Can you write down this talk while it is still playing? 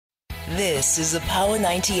This is a Power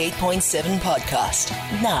 98.7 podcast.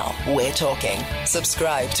 Now we're talking.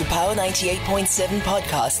 Subscribe to Power 98.7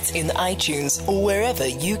 podcasts in iTunes or wherever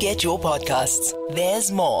you get your podcasts.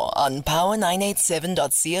 There's more on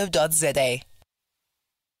power987.co.za.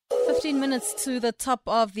 15 minutes to the top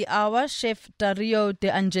of the hour. Chef Dario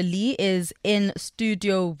de Angeli is in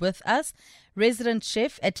studio with us, resident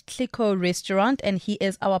chef at Clico Restaurant, and he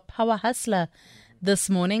is our power hustler this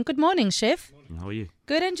morning. Good morning, chef. How are you?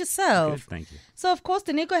 Good, and yourself? Good, thank you. So, of course,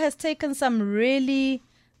 Nico has taken some really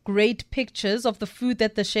great pictures of the food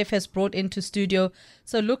that the chef has brought into studio.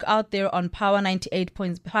 So look out there on Power 98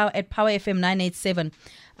 at Power FM 987,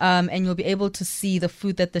 and you'll be able to see the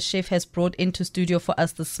food that the chef has brought into studio for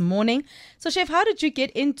us this morning. So, chef, how did you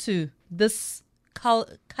get into this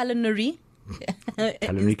culinary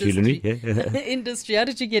industry? How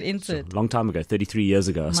did you get into it? A long time ago, 33 years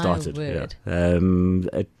ago, I started. Word. Yeah.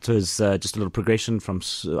 It was just a little progression from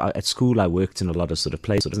at school. I worked in a lot of sort of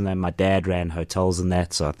places, and then my dad ran hotels and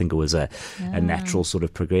that, so I think it was a natural sort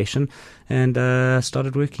of progression. And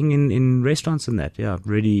started working in restaurants and that. Yeah,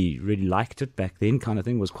 really liked it back then. Kind of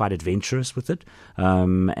thing, was quite adventurous with it,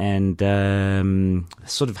 and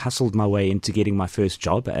sort of hustled my way into getting my first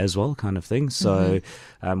job as well, kind of thing. So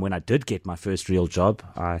when I did get my first real job,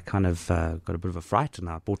 I kind of got a bit of a fright, and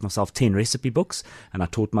I bought myself 10 recipe books, and I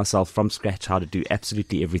taught myself from scratch how to do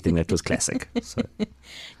absolutely everything that was classic. So.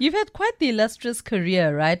 You've had quite the illustrious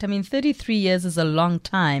career, right? I mean, 33 years is a long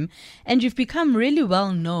time, and you've become really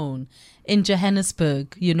well known in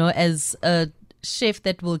Johannesburg, you know, as a chef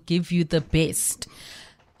that will give you the best.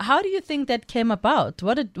 How do you think that came about?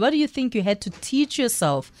 What do you think you had to teach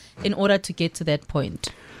yourself in order to get to that point?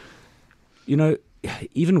 You know,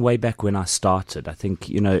 even way back when I started, I think,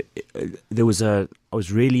 you know, I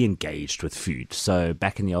was really engaged with food. So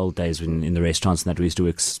back in the old days when in the restaurants and that, we used to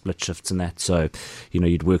work split shifts and that. So, you know,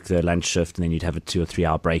 you'd work the lunch shift and then you'd have a 2 or 3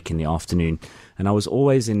 hour break in the afternoon. And I was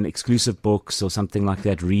always in exclusive books or something like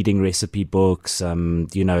that, reading recipe books.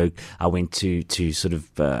 You know, I went to sort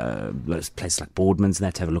of places like Boardman's and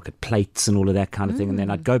that to have a look at plates and all of that kind of thing. And then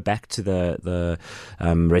I'd go back to the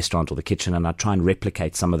restaurant or the kitchen, and I'd try and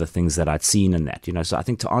replicate some of the things that I'd seen in that. You know, so I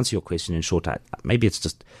think to answer your question in short, maybe it's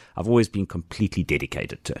just I've always been completely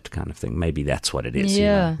dedicated to it, kind of thing. Maybe that's what it is.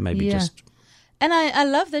 Yeah, you know? Just. And I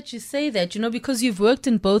love that you say that, you know, because you've worked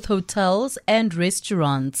in both hotels and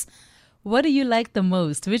restaurants. What do you like the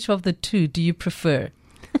most? Which of the two do you prefer?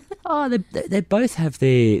 Oh, they both have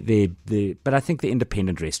their but I think the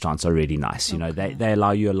independent restaurants are really nice. You know, they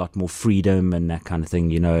allow you a lot more freedom and that kind of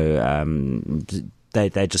thing. You know,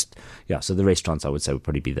 they just, yeah. So the restaurants, I would say, would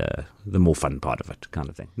probably be the more fun part of it, kind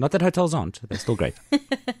of thing. Not that hotels aren't; they're still great.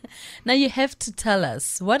 Now you have to tell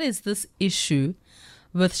us, what is this issue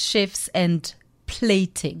with chefs and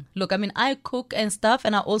plating? Look, I mean, I cook and stuff,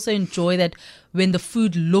 and I also enjoy that when the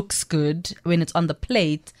food looks good, when it's on the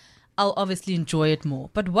plate, I'll obviously enjoy it more.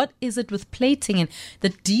 But what is it with plating and the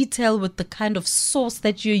detail with the kind of sauce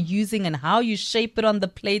that you're using and how you shape it on the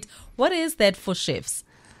plate? What is that for chefs?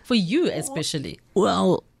 For you especially?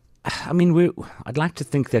 Well, I mean, I'd like to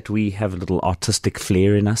think that we have a little artistic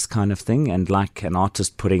flair in us, kind of thing, and like an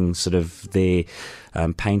artist putting sort of their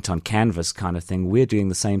paint on canvas kind of thing, we're doing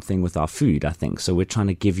the same thing with our food, I think. So we're trying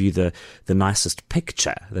to give you the nicest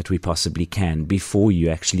picture that we possibly can before you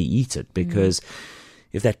actually eat it, because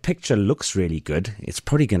if that picture looks really good, it's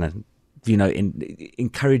probably going to, you know,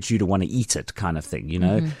 encourage you to want to eat it, kind of thing, you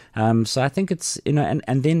know. So I think it's, you know,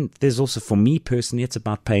 and then there's also, for me personally, it's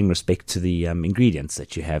about paying respect to the ingredients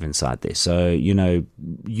that you have inside there. So, you know,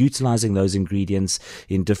 utilizing those ingredients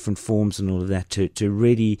in different forms and all of that to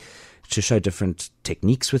really to show different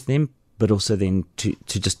techniques with them, but also then to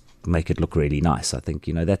just make it look really nice. I think,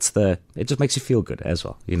 you know, it just makes you feel good as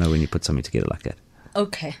well, you know, when you put something together like that.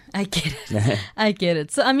 Okay, I get it. I get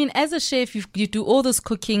it. So, I mean, as a chef, you do all this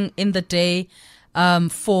cooking in the day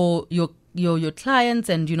for your clients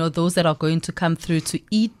and, you know, those that are going to come through to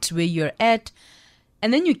eat where you're at.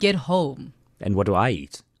 And then you get home. And what do I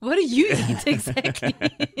eat? What do you eat exactly?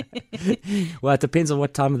 Well, it depends on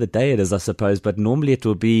what time of the day it is, I suppose. But normally it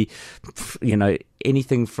will be, you know,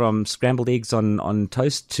 anything from scrambled eggs on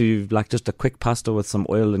toast to like just a quick pasta with some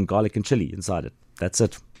oil and garlic and chili inside it. That's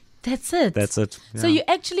it. That's it. Yeah. So you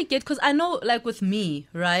actually get, because I know, like with me,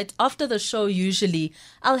 right? After the show, usually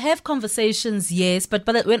I'll have conversations, yes, but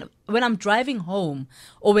when when I'm driving home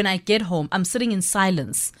or when I get home, I'm sitting in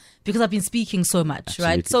silence because I've been speaking so much,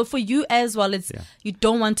 Absolutely. right? So for you as well, it's you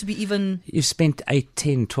don't want to be even... You've spent 8,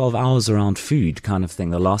 10, 12 hours around food kind of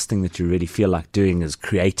thing. The last thing that you really feel like doing is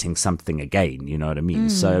creating something again, you know what I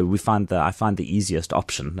mean? So I find the easiest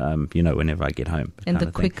option, whenever I get home. And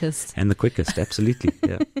the quickest. And the quickest, absolutely,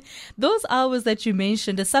 yeah. Those hours that you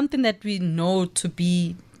mentioned is something that we know to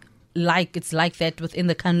be it's like that within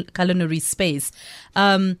the culinary space.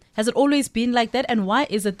 Has it always been like that? And why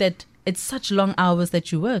is it that it's such long hours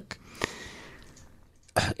that you work?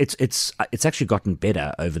 It's actually gotten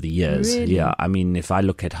better over the years. Really? Yeah, I mean, if I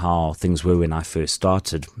look at how things were when I first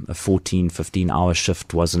started, a 14, 15-hour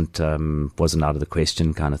shift wasn't out of the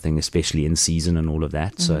question kind of thing, especially in season and all of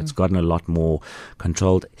that. So it's gotten a lot more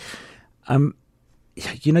controlled.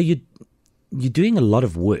 You're doing a lot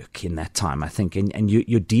of work in that time, I think, and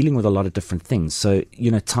you're dealing with a lot of different things. So,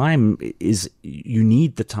 time you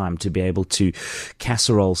need the time to be able to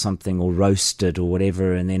casserole something or roast it or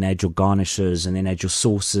whatever, and then add your garnishes and then add your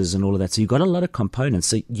sauces and all of that. So you've got a lot of components.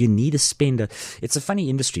 So you need to it's a funny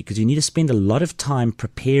industry because you need to spend a lot of time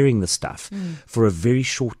preparing the stuff for a very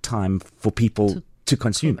short time for people to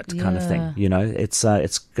consume it, kind of thing. It's a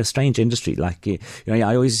strange industry. Like, I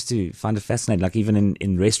always used to find it fascinating. Like even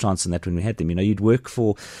in restaurants and that, when we had them, you'd work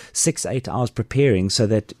for 6-8 hours preparing so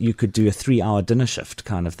that you could do a 3-hour dinner shift,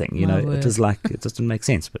 kind of thing. It was like, it doesn't make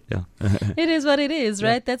sense, but yeah. It is what it is,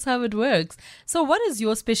 right? That's how it works. So, what is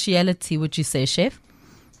your speciality? Would you say, chef?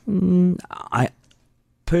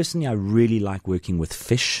 Personally, I really like working with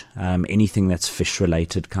fish, anything that's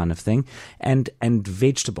fish-related kind of thing, and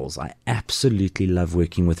vegetables. I absolutely love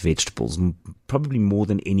working with vegetables, probably more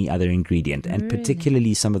than any other ingredient, and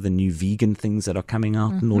particularly some of the new vegan things that are coming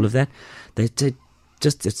out and all of that. It's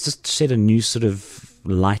just shed a new sort of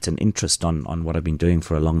light and interest on what I've been doing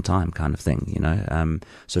for a long time, kind of thing.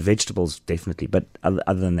 So vegetables definitely, but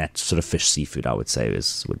other than that, sort of fish, seafood, I would say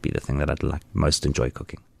would be the thing that I'd most enjoy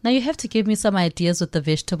cooking. Now, you have to give me some ideas with the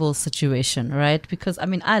vegetable situation, right? Because,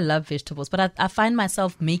 I love vegetables, but I find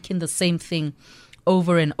myself making the same thing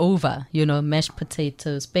over and over. Mashed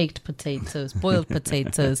potatoes, baked potatoes, boiled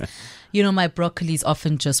potatoes. My broccoli is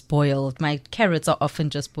often just boiled. My carrots are often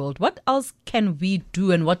just boiled. What else can we do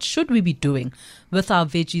and what should we be doing with our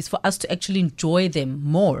veggies for us to actually enjoy them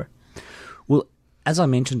more? Well, as I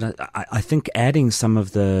mentioned, I think adding some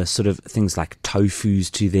of the sort of things like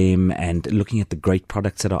tofus to them and looking at the great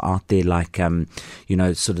products that are out there, like,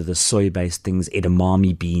 sort of the soy-based things,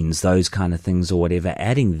 edamame beans, those kind of things or whatever,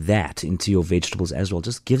 adding that into your vegetables as well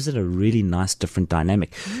just gives it a really nice different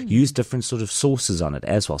dynamic. Use different sort of sauces on it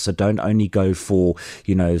as well. So don't only go for,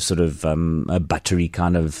 sort of a buttery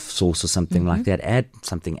kind of sauce or something like that. Add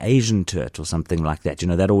something Asian to it or something like that.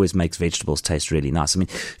 That always makes vegetables taste really nice. I mean,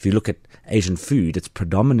 if you look at Asian food, it's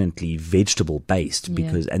predominantly vegetable based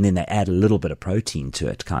and then they add a little bit of protein to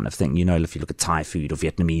it, kind of thing. If you look at Thai food or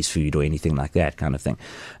Vietnamese food or anything like that, kind of thing,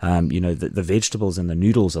 the vegetables and the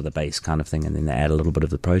noodles are the base, kind of thing, and then they add a little bit of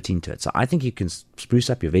the protein to it. So I think you can spruce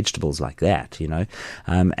up your vegetables like that,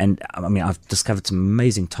 and I've discovered some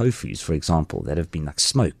amazing tofus, for example, that have been like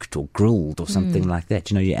smoked or grilled or something like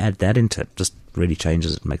that. You add that into it, just really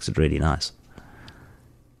changes it, makes it really nice.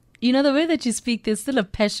 The way that you speak, there's still a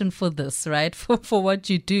passion for this, right? For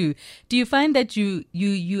what you do. Do you find that you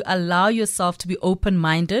allow yourself to be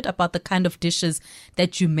open-minded about the kind of dishes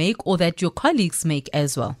that you make or that your colleagues make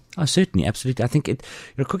as well? Oh, certainly, absolutely. I think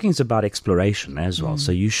cooking is about exploration as well.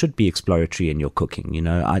 So you should be exploratory in your cooking.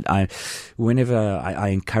 Whenever I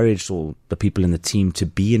encourage all the people in the team to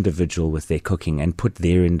be individual with their cooking and put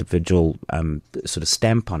their individual sort of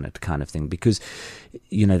stamp on it, kind of thing, because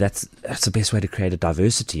that's the best way to create a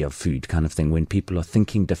diversity of food, kind of thing, when people are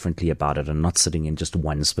thinking differently about it and not sitting in just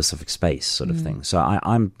one specific space, sort of thing. So I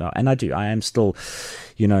am still,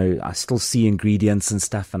 I still see ingredients and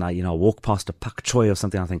stuff, and I walk past a pak choy or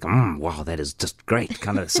something, I think, wow, that is just great,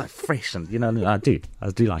 kind of so fresh, and I do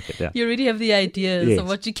like it. Yeah, you already have the ideas of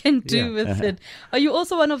what you can do with it. Are you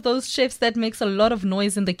also one of those chefs that makes a lot of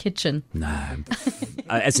noise in the kitchen? No,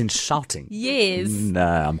 as in shouting. Yes. No,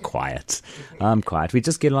 I'm quiet. We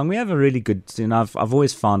just get along. We have a really good. I've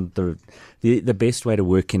always found the best way to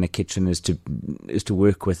work in a kitchen is to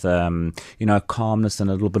work with calmness and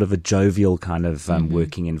a little bit of a jovial kind of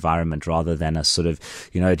working environment, rather than a sort of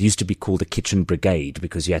it used to be called a kitchen brigade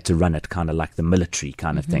because you had to run it kind of like the military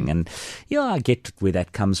kind of thing. And I get where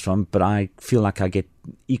that comes from, but I feel like I get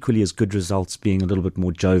equally as good results being a little bit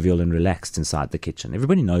more jovial and relaxed inside the kitchen.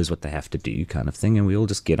 Everybody knows what they have to do, kind of thing, and we all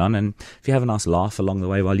just get on. And if you have a nice laugh along the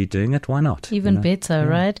way while you're doing it, why not? Even better,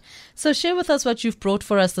 right? So share with us what you've brought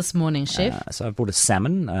for us this morning, Chef. So I've brought a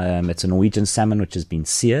salmon. It's a Norwegian salmon which has been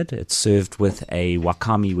seared. It's served with a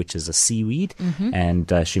wakame, which is a seaweed, and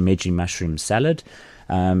shimeji mushroom salad.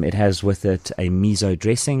 It has with it a miso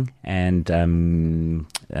dressing and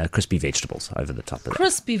crispy vegetables over the top of that.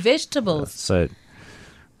 Crispy vegetables.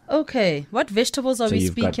 Okay, what vegetables are we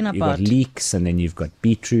speaking about? You've got leeks, and then you've got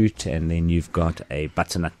beetroot, and then you've got a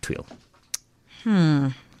butternut tweel.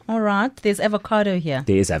 All right. There's avocado here.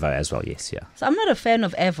 There is avo as well, yes, yeah. So I'm not a fan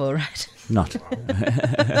of avo, right? Not.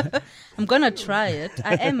 I'm going to try it.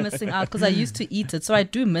 I am missing out because I used to eat it. So I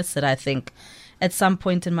do miss it, I think, at some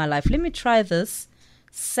point in my life. Let me try this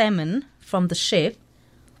salmon from the chef.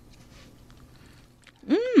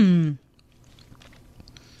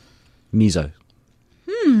 Miso.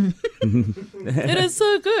 It is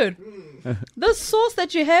so good. The sauce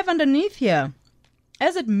that you have underneath here,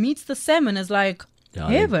 as it meets the salmon, is like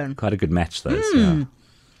heaven. Quite a good match, those. Yeah.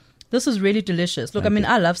 This is really delicious. Look,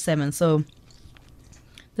 I love salmon, so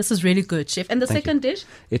this is really good, Chef. And the second dish?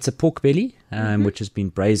 It's a pork belly, which has been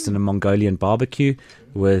braised in a Mongolian barbecue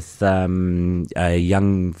with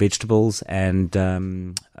young vegetables and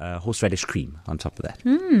horseradish cream on top of that.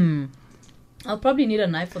 I'll probably need a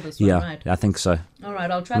knife for this one, right? Yeah, I think so. All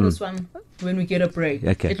right, I'll try this one when we get a break.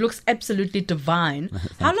 Okay. It looks absolutely divine.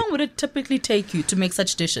 How long would it typically take you to make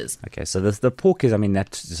such dishes? Okay, so the pork is,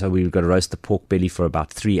 so we've got to roast the pork belly for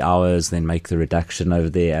about 3 hours, then make the reduction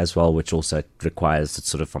over there as well, which also requires it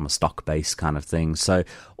sort of from a stock base kind of thing. So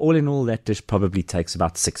all in all, that dish probably takes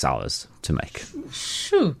about 6 hours to make.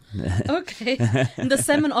 Shoo. Okay. And the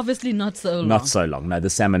salmon, obviously not so long. Not so long. No,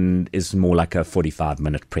 the salmon is more like a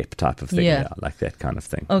 45-minute prep type of thing. Yeah, like that kind of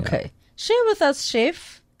thing. Okay. Yeah. Share with us,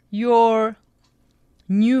 Chef, your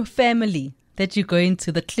new family that you're going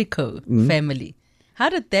to, the Clico family. How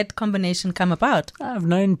did that combination come about? I've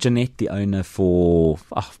known Jeanette, the owner, for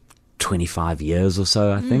 25 years or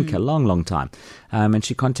so, I think, a long, long time. And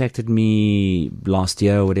she contacted me last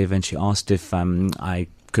year or whatever, and she asked if I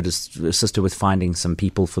could assist her with finding some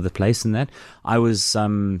people for the place and that. I was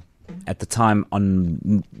at the time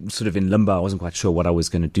on sort of in limbo. I wasn't quite sure what I was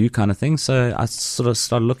going to do kind of thing. So I sort of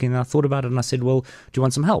started looking and I thought about it and I said, well, do you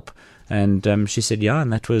want some help? And she said, yeah,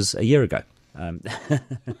 and that was a year ago. And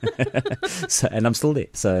I'm still there.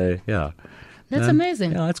 So, yeah. That's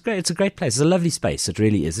amazing. Yeah, it's great. It's a great place. It's a lovely space. It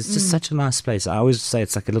really is. It's just such a nice place. I always say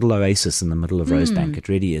it's like a little oasis in the middle of Rosebank. It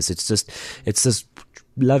really is. It's this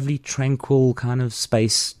lovely, tranquil kind of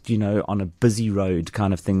space, on a busy road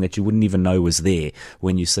kind of thing that you wouldn't even know was there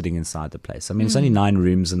when you're sitting inside the place. I mean, it's only 9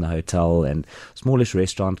 rooms in the hotel and smallish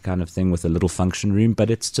restaurant kind of thing with a little function room, but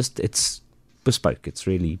it's bespoke. It's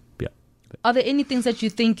really, yeah. Are there any things that you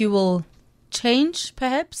think you will change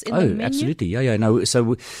perhaps in the menu? Absolutely. Yeah. No,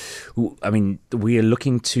 so we are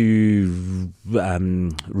looking to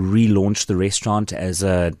relaunch the restaurant as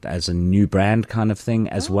a new brand kind of thing,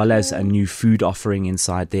 as well as a new food offering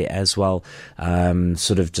inside there as well,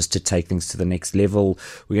 sort of just to take things to the next level.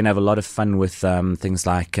 We're going to have a lot of fun with things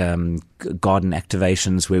like garden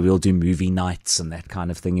activations where we'll do movie nights and that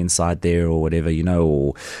kind of thing inside there or whatever,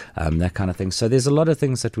 or that kind of thing. So there's a lot of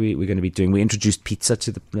things that we're going to be doing. We introduced pizza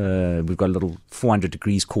to we've got a little 400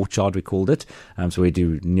 degrees courtyard, we called it. So we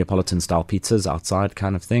do Neapolitan style pizzas outside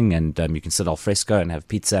kind of thing, and you can sit al fresco and have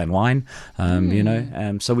pizza and wine,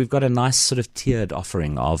 so we've got a nice sort of tiered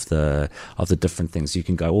offering of the different things. You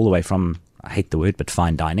can go all the way from, I hate the word, but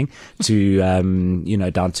fine dining to,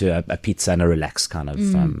 down to a pizza and a relaxed kind of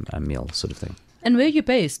a meal sort of thing. And where are you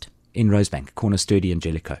based? In Rosebank, corner Sturdy and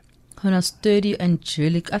Jellicoe. Corner Sturdy and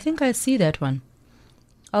Jellicoe. I think I see that one.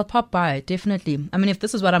 I'll pop by, definitely. I mean, if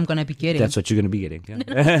this is what I'm going to be getting. That's what you're going to be getting.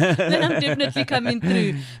 Yeah. Then I'm definitely coming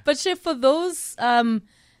through. But Chef, for those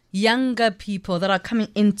younger people that are coming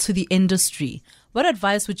into the industry, what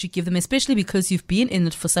advice would you give them, especially because you've been in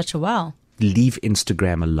it for such a while? Leave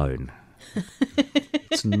Instagram alone.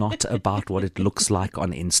 It's not about what it looks like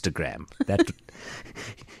on Instagram. That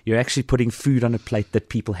you're actually putting food on a plate that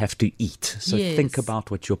people have to eat. So think about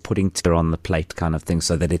what you're putting on the plate kind of thing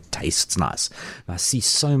so that it tastes nice. I see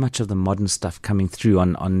so much of the modern stuff coming through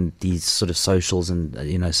on these sort of socials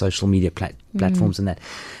and social media platforms and that.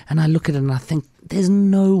 And I look at it and I think there's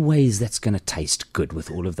no ways that's going to taste good with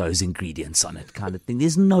all of those ingredients on it kind of thing.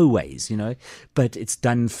 There's no ways, but it's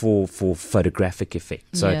done for photographic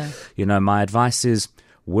effect. So, my advice is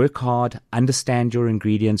work hard, understand your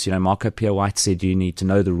ingredients. Marco Pierre White said you need to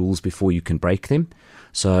know the rules before you can break them.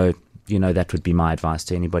 So, that would be my advice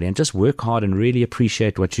to anybody. And just work hard and really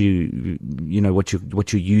appreciate what you're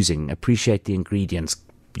using. Appreciate the ingredients.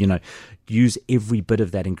 Use every bit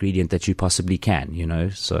of that ingredient that you possibly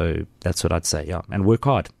can. So that's what I'd say. Yeah, and work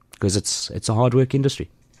hard, because it's a hard work industry.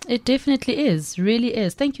 It definitely is, really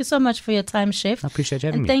is. Thank you so much for your time, Chef. I appreciate you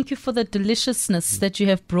having me. And thank you for the deliciousness that you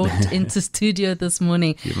have brought into studio this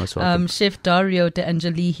morning. You're most welcome. Chef Dario de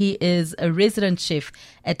Angeli, he is a resident chef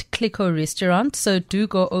at Clico Restaurant. So do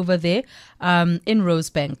go over there in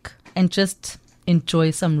Rosebank and just enjoy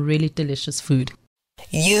some really delicious food.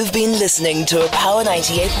 You've been listening to a Power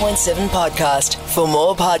 98.7 podcast. For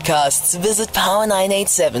more podcasts, visit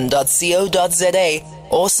power987.co.za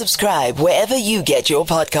or subscribe wherever you get your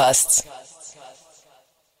podcasts.